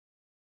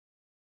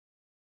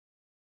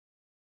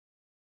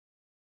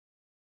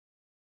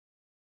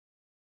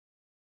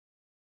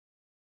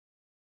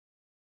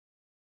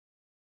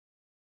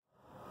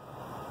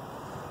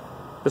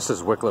This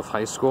is Wickliffe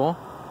High School.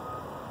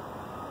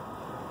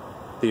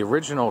 The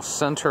original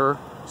center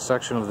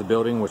section of the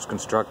building was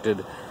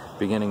constructed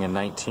beginning in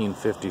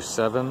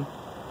 1957,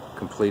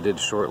 completed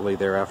shortly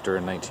thereafter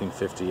in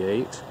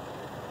 1958.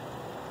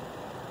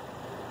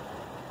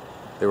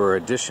 There were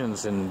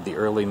additions in the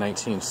early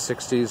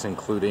 1960s,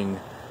 including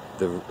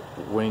the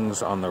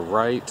wings on the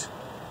right,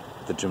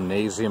 the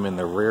gymnasium in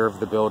the rear of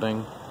the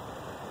building,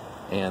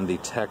 and the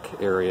tech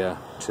area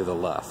to the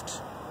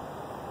left.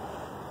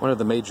 One of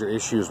the major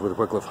issues with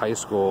Wickliffe High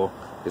School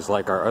is,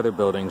 like our other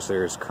buildings,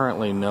 there is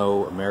currently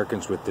no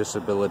Americans with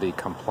Disability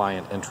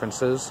compliant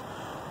entrances.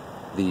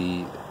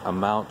 The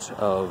amount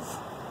of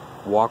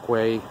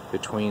walkway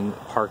between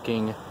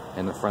parking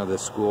and the front of the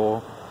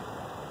school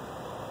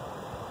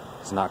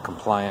is not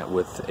compliant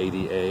with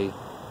ADA.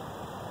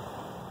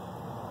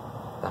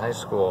 The high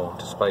school,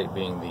 despite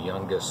being the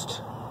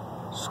youngest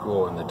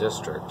school in the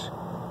district,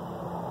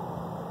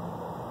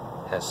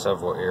 has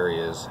several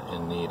areas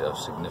in need of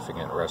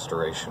significant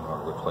restoration or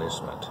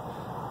replacement.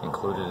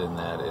 Included in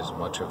that is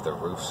much of the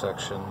roof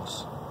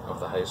sections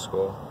of the high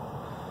school.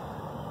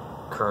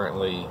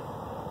 Currently,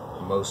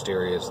 most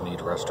areas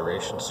need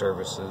restoration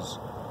services,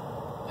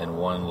 and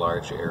one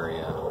large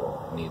area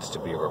needs to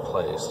be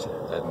replaced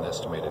at an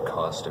estimated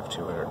cost of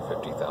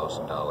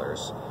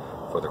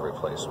 $250,000 for the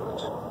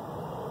replacement.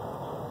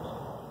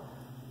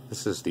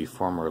 This is the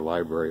former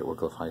library at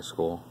Wickliffe High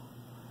School.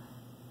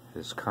 It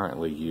is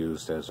currently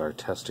used as our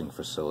testing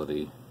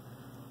facility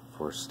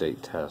for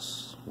state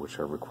tests, which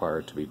are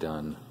required to be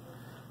done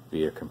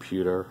via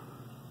computer.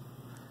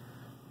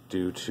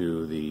 Due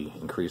to the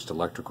increased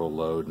electrical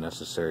load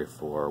necessary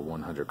for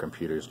 100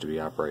 computers to be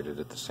operated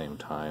at the same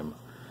time,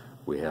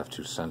 we have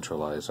to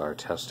centralize our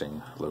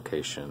testing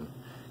location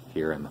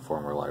here in the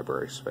former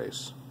library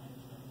space.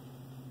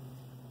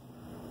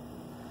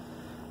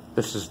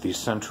 This is the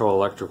central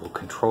electrical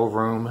control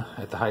room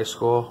at the high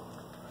school.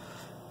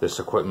 This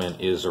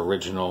equipment is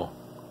original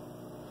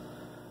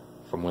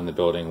from when the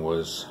building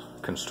was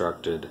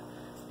constructed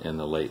in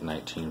the late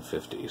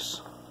 1950s.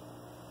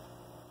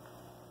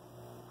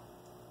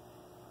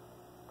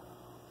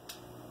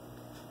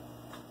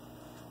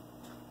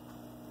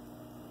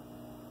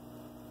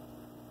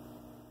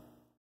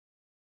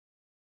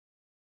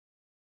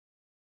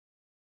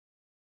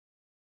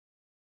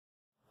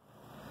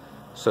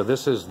 So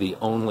this is the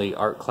only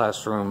art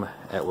classroom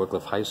at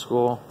Wickliffe High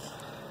School.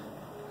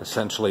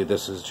 Essentially,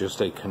 this is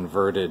just a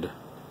converted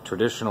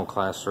traditional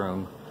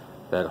classroom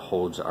that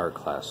holds art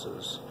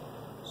classes.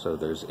 So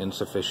there's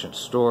insufficient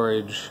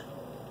storage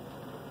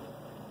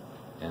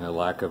and a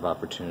lack of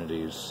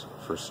opportunities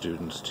for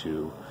students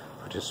to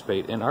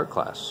participate in art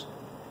class.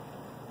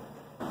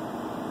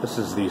 This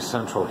is the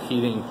central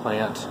heating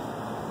plant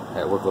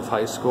at Wickliffe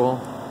High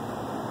School.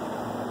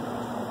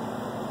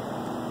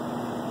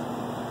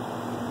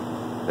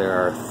 There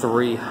are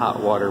 3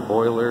 hot water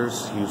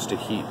boilers used to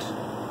heat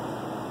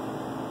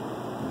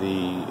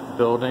the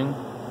building.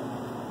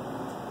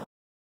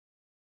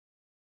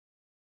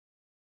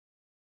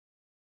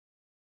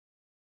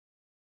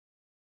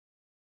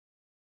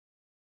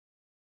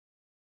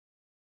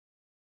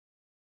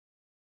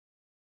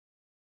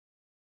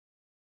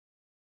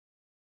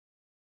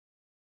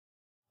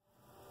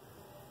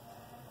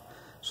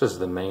 This is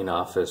the main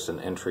office and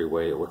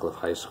entryway at Wickliffe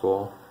High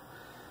School.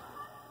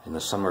 In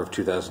the summer of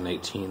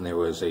 2018, there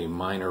was a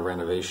minor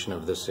renovation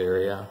of this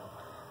area.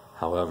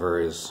 However,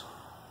 as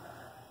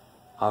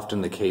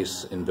often the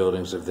case in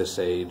buildings of this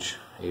age,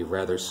 a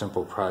rather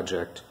simple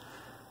project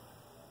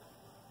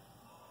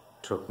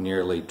took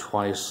nearly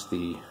twice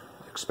the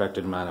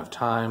expected amount of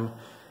time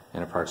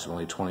and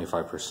approximately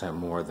 25%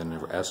 more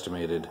than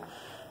estimated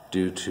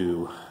due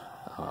to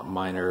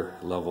minor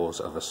levels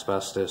of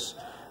asbestos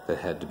that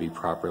had to be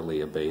properly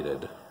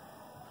abated.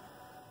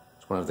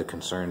 It's one of the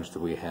concerns that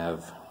we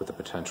have with the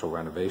potential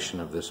renovation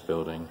of this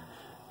building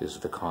is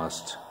the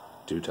cost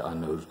due to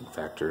unknown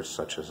factors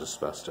such as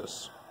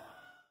asbestos.